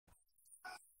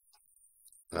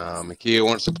Makia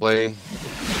wants to play.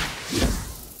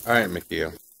 Alright,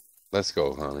 Makia. Let's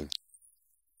go, honey.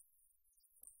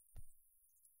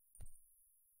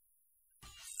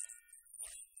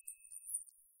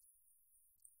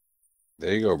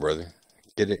 There you go, brother.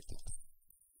 Get it.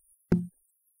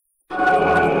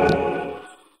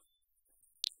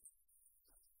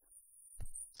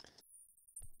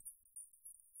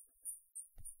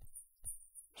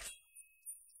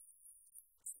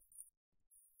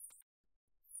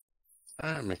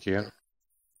 Alright, Makia.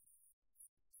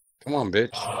 Come on,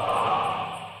 bitch.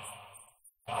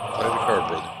 Play the card,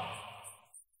 brother.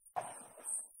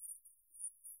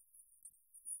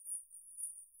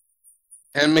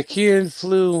 And Makia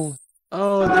flew.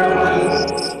 Oh, there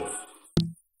it is.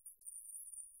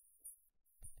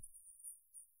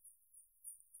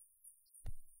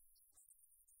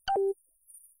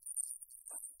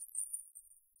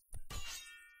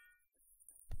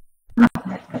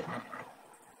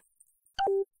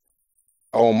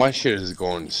 Oh, my shit is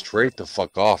going straight the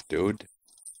fuck off, dude.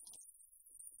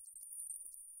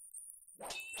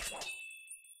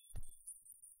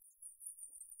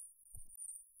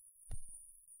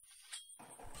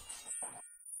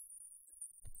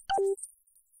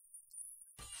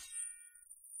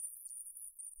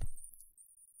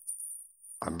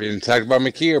 I'm being attacked by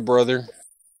Makia, brother.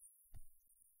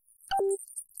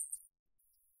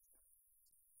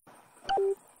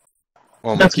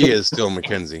 Well, Makia is still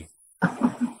Mackenzie.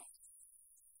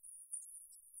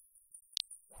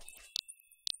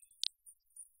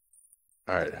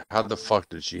 Alright, how the fuck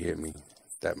did she hit me?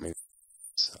 That means...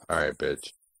 Alright,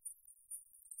 bitch.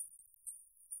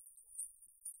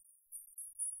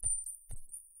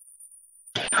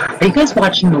 Are you guys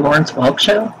watching the Lawrence Welk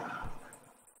show?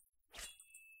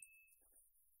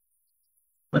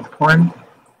 With porn?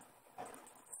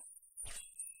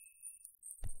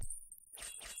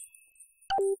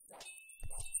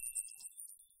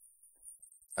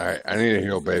 Alright, I need a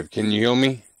heal, babe. Can you heal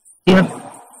me? Yep.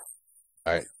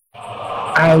 Alright.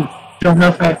 I don't know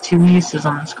if I have 2 aces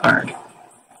on this card.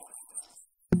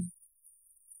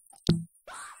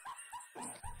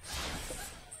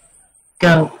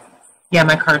 Go. Yeah,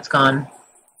 my card's gone.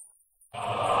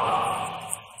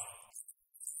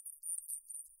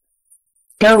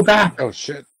 Go back. Oh,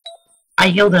 shit. I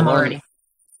healed him already.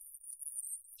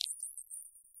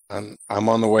 I'm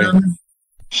on the way.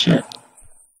 Shit.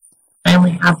 I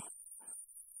only have...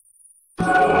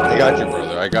 I got you,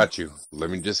 brother. I got you. Let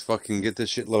me just fucking get this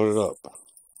shit loaded up.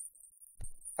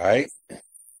 Alright?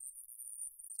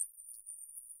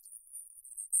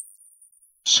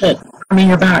 Shit. I mean,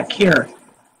 you're back. Here.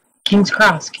 King's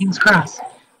Cross. King's Cross.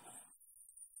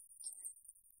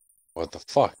 What the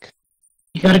fuck?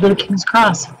 You gotta go to King's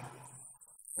Cross.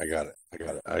 I got it. I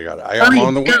got it. I got it. I'm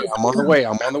on the way. I'm on the way.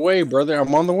 I'm on the way, brother.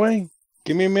 I'm on the way.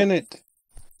 Give me a minute.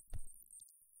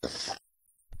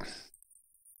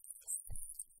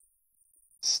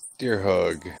 Steer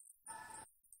hug.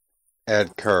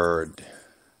 Add card.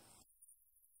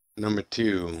 Number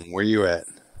 2. Where you at?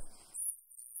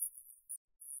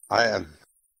 I am.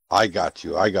 I got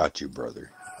you. I got you,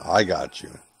 brother. I got you.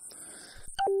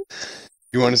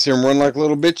 You want to see them run like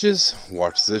little bitches?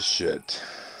 Watch this shit.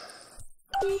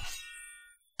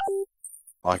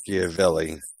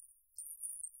 Machiavelli.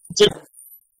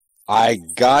 I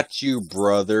got you,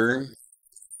 brother.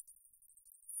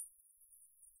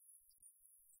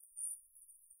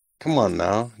 Come on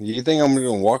now. You think I'm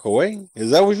gonna walk away?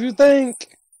 Is that what you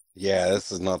think? Yeah,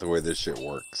 this is not the way this shit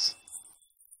works.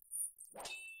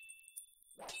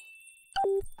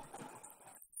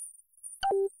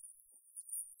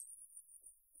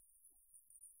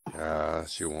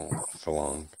 She won't for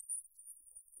long.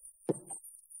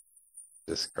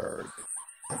 Discard.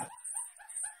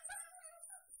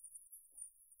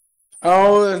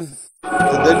 Oh, did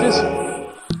they just...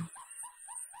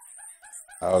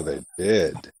 Oh, they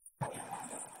did.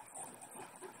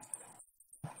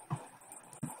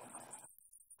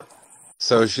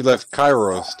 So she left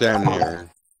Kyros standing here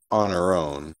on her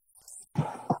own.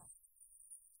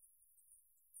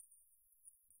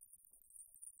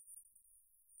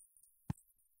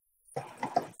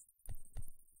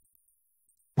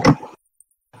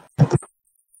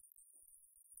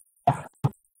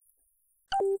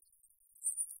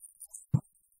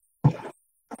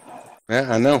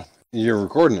 Yeah, I know. You're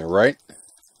recording it, right?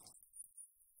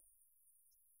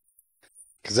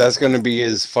 Because that's going to be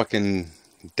his fucking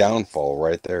downfall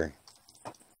right there.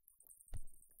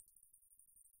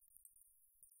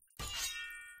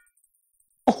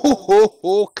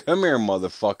 Oh, come here,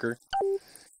 motherfucker.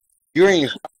 You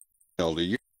ain't older.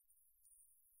 You.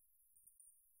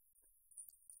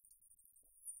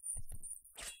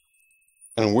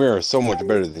 And we're so much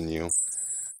better than you.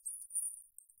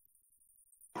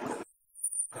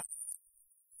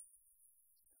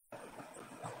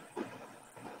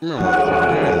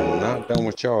 I am not done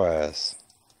with your ass.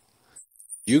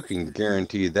 You can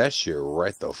guarantee that shit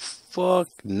right the fuck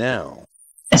now.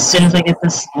 As soon as I get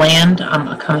this land,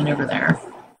 I'm coming over there.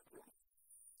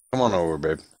 Come on over,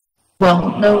 babe.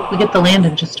 Well, no, we get the land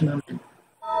in just a moment.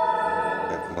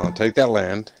 Yeah, well, take that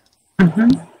land.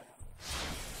 Mm-hmm.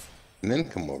 And then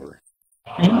come over.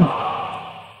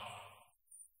 Yeah.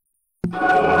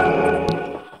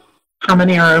 How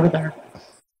many are over there?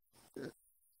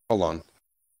 Hold on.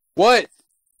 What?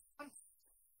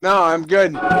 No, I'm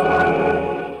good.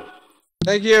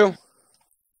 Thank you.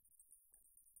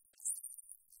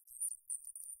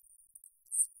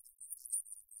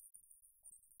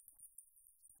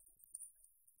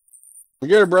 You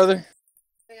good, brother?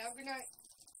 Hey, have a good night.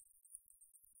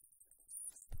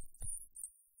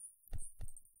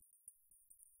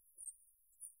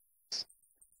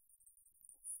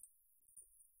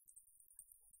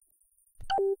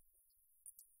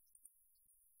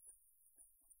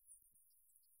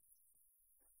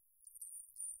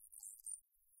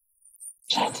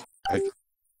 Shit.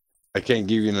 I can't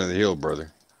give you another heal,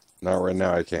 brother. Not right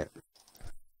now, I can't.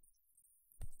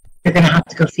 You're gonna have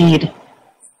to go feed.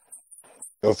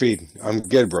 Go feed. I'm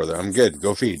good, brother. I'm good.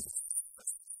 Go feed.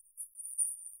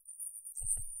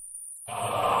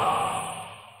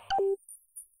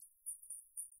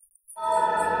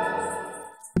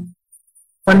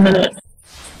 One minute.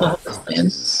 Oh, this Oh, land.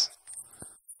 Jesus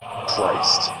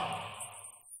Christ.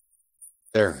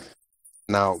 There.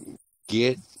 Now,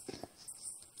 get...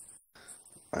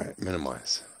 Alright,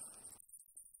 minimize.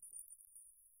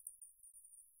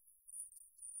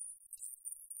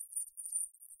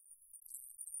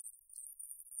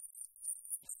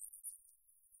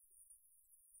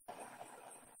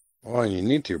 Well, you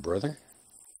need to, brother.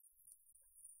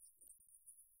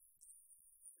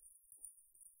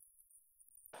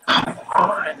 Come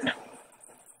on.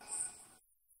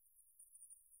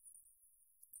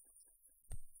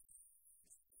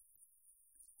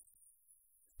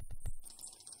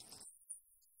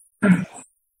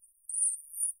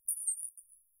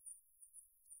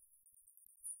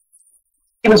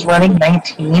 He was running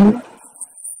 19?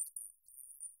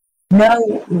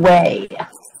 No way.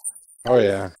 Oh,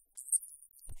 yeah.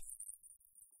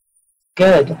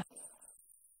 Good.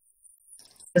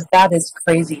 Because that is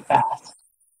crazy fast.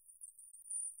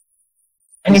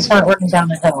 And he's not running down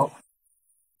the hill.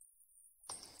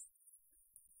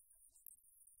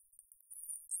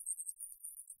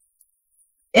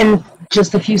 In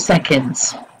just a few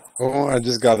seconds. Oh, I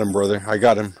just got him, brother. I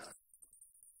got him.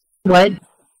 What?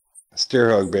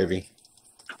 Steer hug, baby.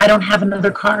 I don't have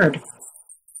another card.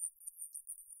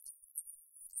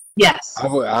 Yes. I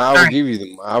will give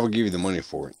you the money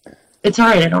for it. It's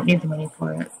alright, I don't need the money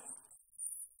for it.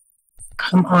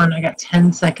 Come on, I got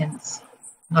 10 seconds.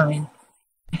 9.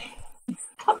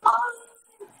 Come on.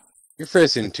 You're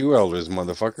facing 2 elders,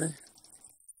 motherfucker.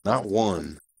 Not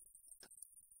 1.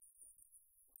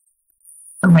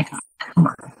 Oh my god, come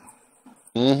on.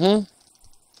 Mm-hmm.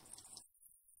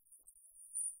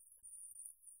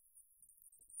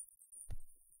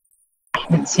 I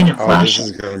haven't seen it Oh, flash. this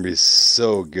is going to be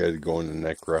so good going to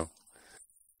Necro.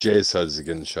 Jay's HUD is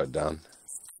getting shut down.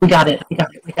 We got it.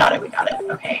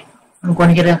 Okay. I'm going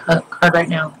to get a card right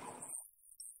now.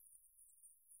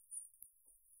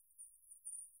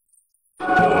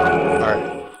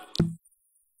 Alright.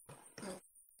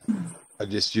 I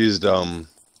just used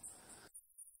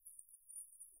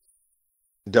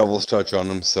Devil's Touch on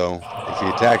him, so if he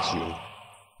attacks you,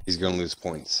 he's going to lose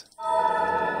points.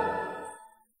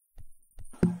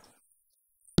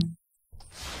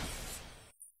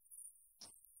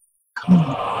 Come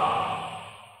on.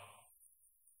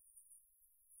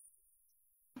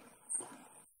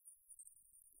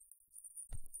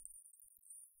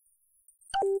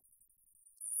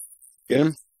 Get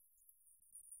him?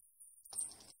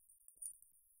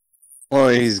 Well,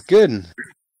 he's good.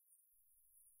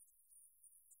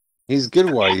 He's good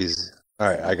while he's...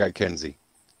 Alright, I got Kenzie.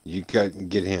 You got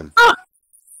get him.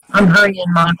 I'm hurrying,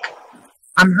 Mark.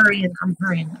 I'm hurrying.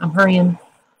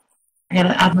 I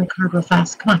gotta add my card real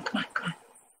fast. Come on.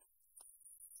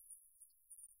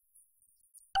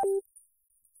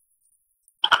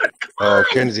 Oh,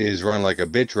 Kenzie is running like a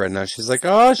bitch right now. She's like,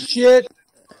 oh, shit.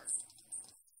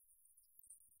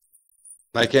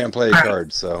 I can't play a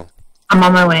card, so... I'm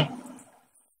on my way.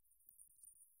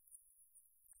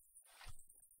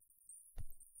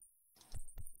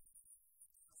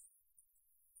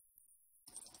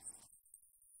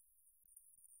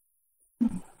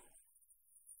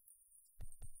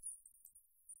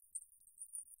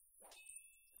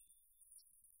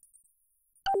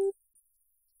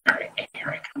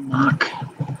 knock.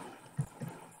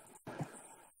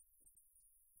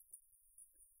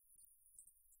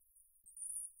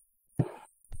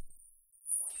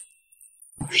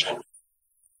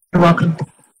 You're welcome.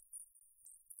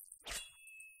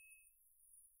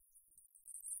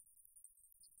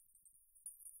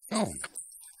 Oh.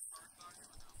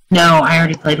 No, I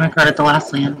already played my card at the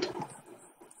last land.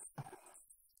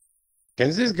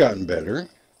 Kenzie's gotten better.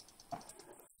 A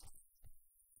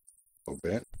little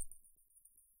bit.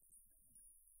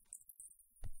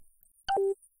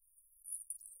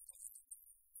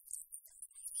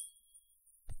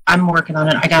 I'm working on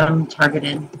it. I got him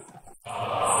targeted.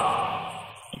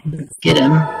 Get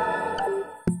him.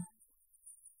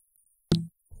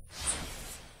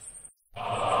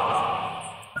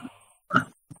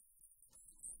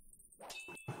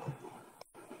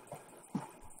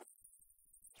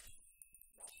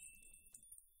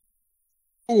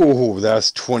 Oh,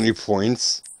 that's 20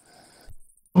 points.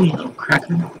 Oh, you little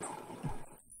cracker.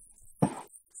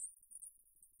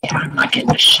 Yeah, I'm not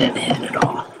getting a shit hit at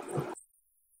all.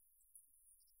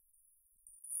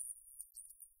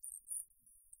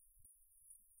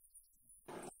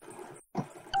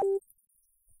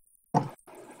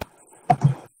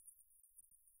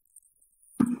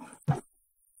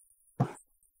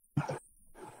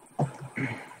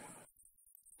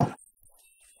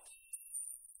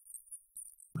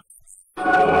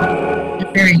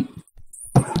 Very.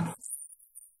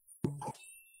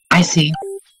 I see.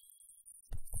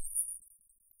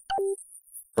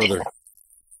 Further.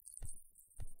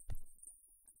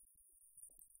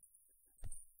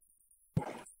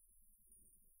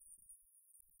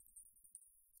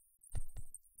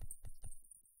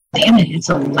 Damn it, it's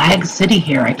a lag city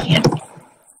here. I can't.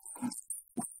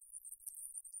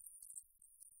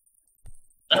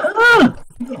 Ah!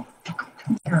 Come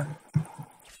here.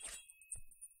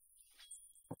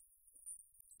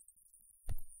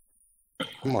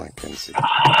 Come on, Kenzie.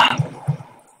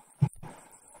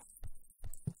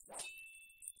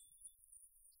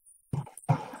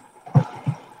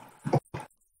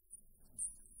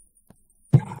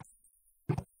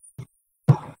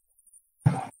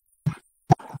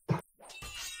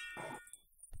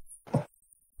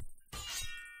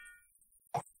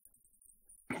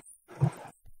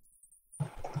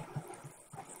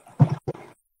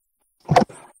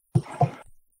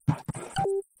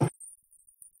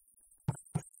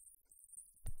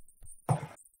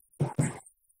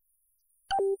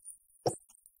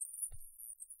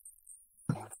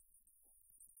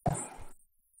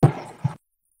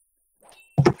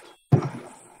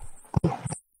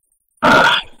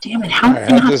 Damn it, how I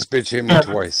had this bitch hit me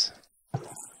twice.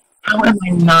 How am I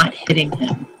not hitting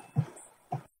him?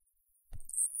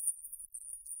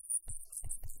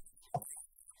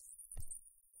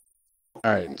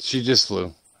 Alright, she just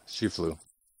flew. She flew.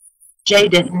 Jay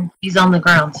didn't. He's on the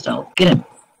ground still. Get him.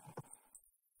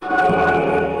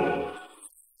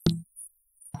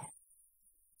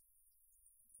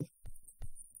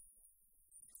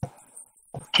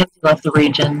 Kenzie left the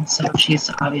region, so she's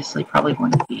obviously probably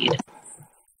going to feed.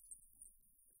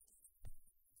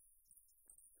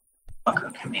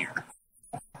 Fucker, come here.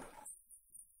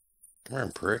 Come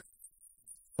here, prick.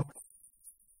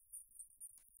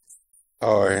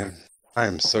 Oh, I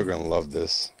am so gonna love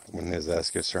this when his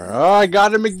ass gets turned. Oh, I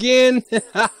got him again!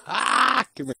 Come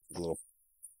here, little.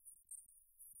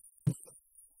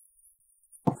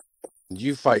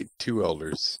 You fight 2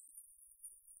 elders.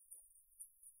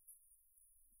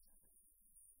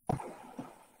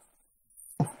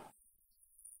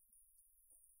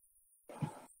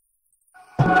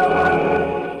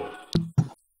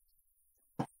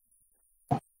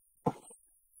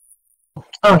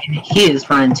 Oh, he is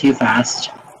running too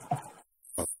fast.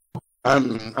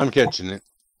 I'm catching it.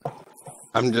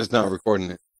 I'm just not recording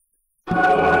it.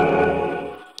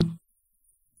 And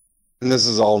this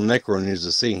is all Necro needs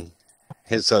to see.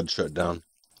 His HUD shut down.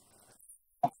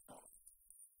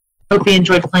 Hope he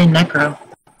enjoyed playing Necro.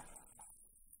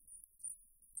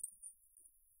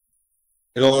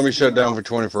 It'll only be shut down for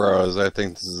 24 hours. I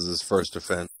think this is his first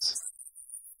offense.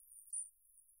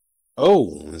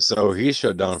 Oh, so he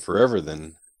shut down forever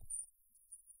then.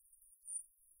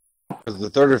 Because the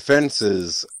third offense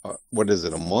is, what is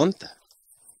it, a month?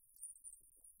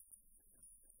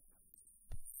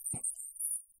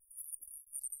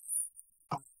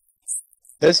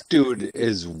 This dude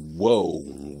is, whoa,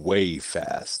 way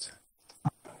fast.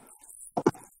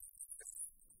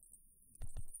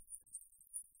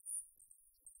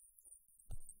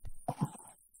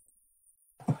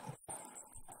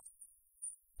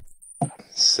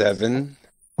 Seven.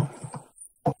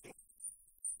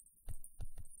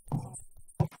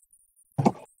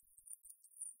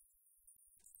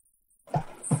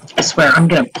 I swear, I'm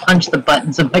gonna punch the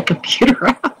buttons of my computer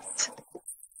out.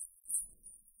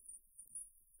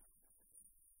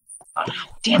 Oh,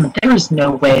 damn it, there is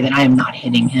no way that I am not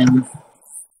hitting him.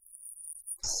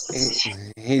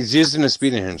 He's using a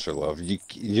speed enhancer, love.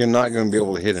 You're not going to be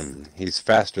able to hit him. He's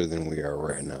faster than we are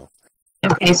right now.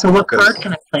 Okay, so what card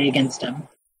can I play against him?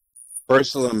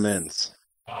 Versal Immense.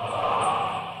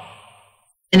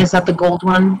 And is that the gold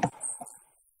one?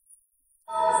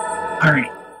 Alright.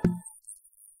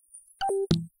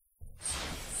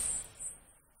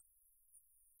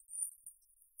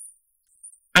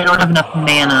 I don't have enough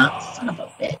mana. Son of a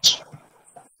bitch.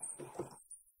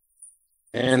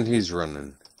 And he's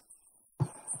running.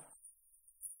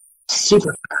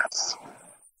 Super fast.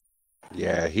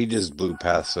 Yeah, he just blew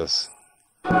past us.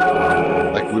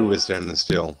 Like we were standing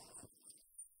still.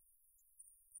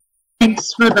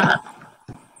 Thanks for the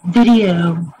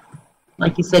video.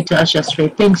 Like you said to us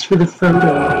yesterday, thanks for the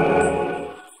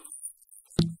photo.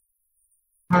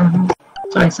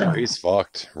 That's what I said. He's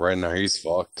fucked. Right now, he's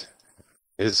fucked.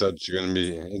 His such going to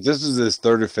be... If this is his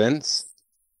third offense,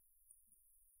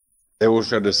 they will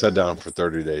shut his set down for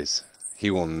 30 days. He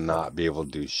will not be able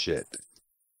to do shit.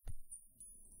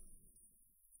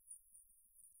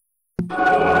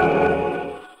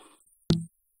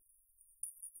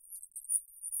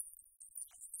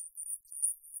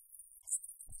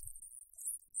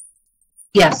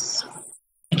 Yes,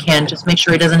 I can. Just make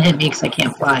sure he doesn't hit me because I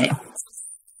can't fly.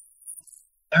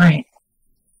 Alright.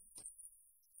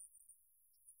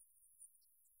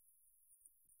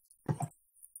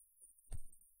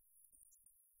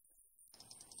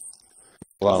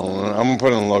 Well, I'm going to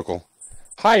put in local.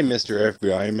 Hi, Mr.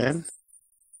 FBI man.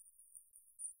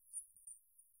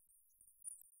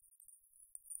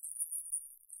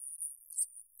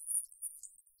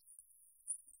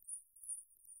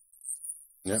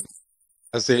 Yep.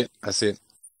 I see it. I see it.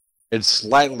 It's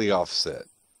slightly offset.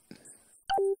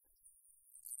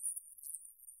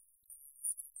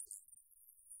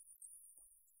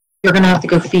 You're going to have to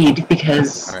go feed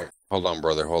because... Alright, hold on,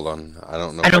 brother. Hold on. I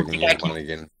don't know if I can use mine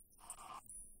again.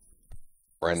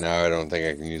 Right now, I don't think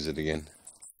I can use it again.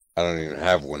 I don't even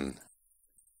have one.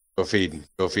 Go feed.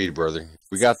 Go feed, brother.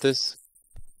 We got this?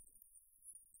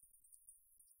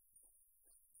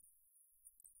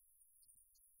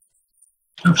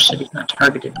 Oh shit, he's not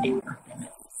targeted anymore.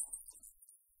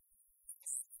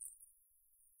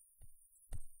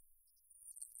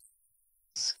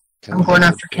 Damn it. I'm going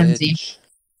after Kenzie.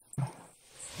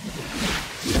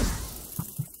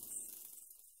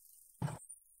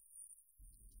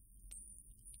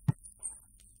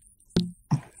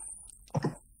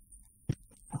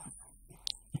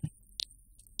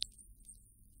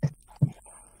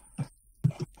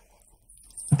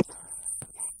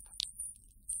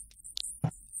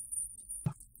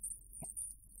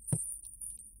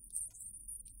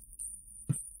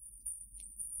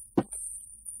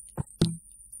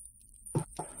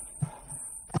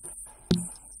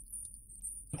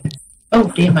 Oh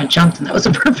damn, I jumped and that was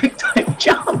a perfect time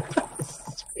jump.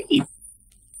 Sweet.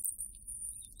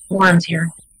 Warren's here.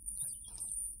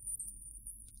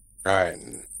 Alright.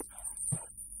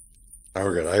 Oh,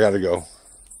 we're good. I gotta go.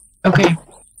 Okay.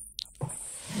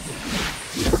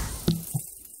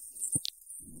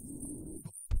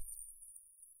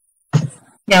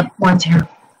 Yep, Warren's here.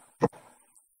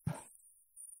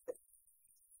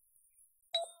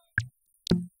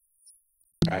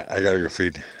 Alright, I gotta go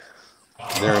feed.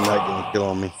 They're not gonna kill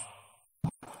on me.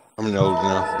 I'm old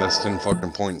now. That's 10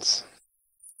 fucking points.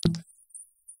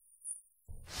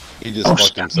 He just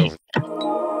fucked himself.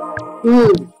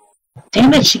 Ooh.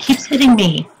 Damn it, she keeps hitting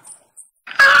me.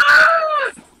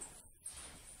 Ah!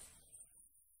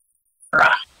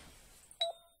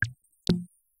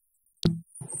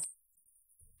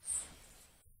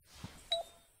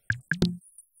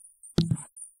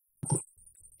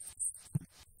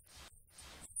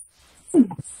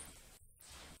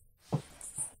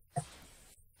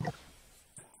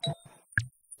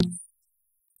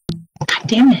 God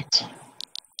damn it.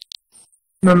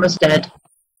 I'm almost dead.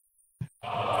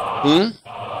 Hmm?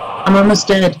 I'm almost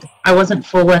dead. I wasn't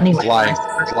full anyway.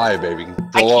 Fly, baby.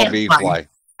 Control Alt V, fly.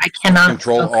 I cannot.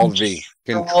 Control Alt V.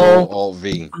 Control Alt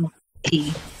V.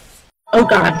 V. Oh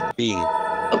god. V.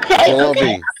 Okay, Control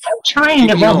okay. V. I'm trying.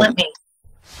 It won't let me.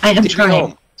 I am trying.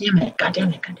 Home. Damn it. God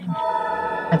damn it. God damn it.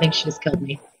 I think she just killed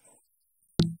me.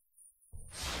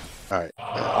 Alright.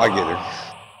 I'll get her.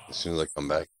 As soon as I come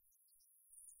back.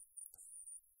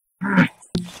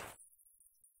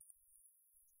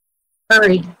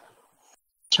 Hurry.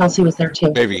 Chelsea was there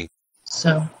too. Baby.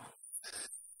 So.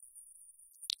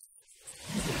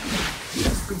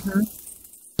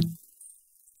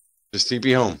 Just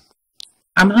TP home.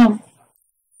 I'm home.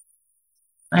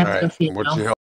 I have All to go right. feed What's now. your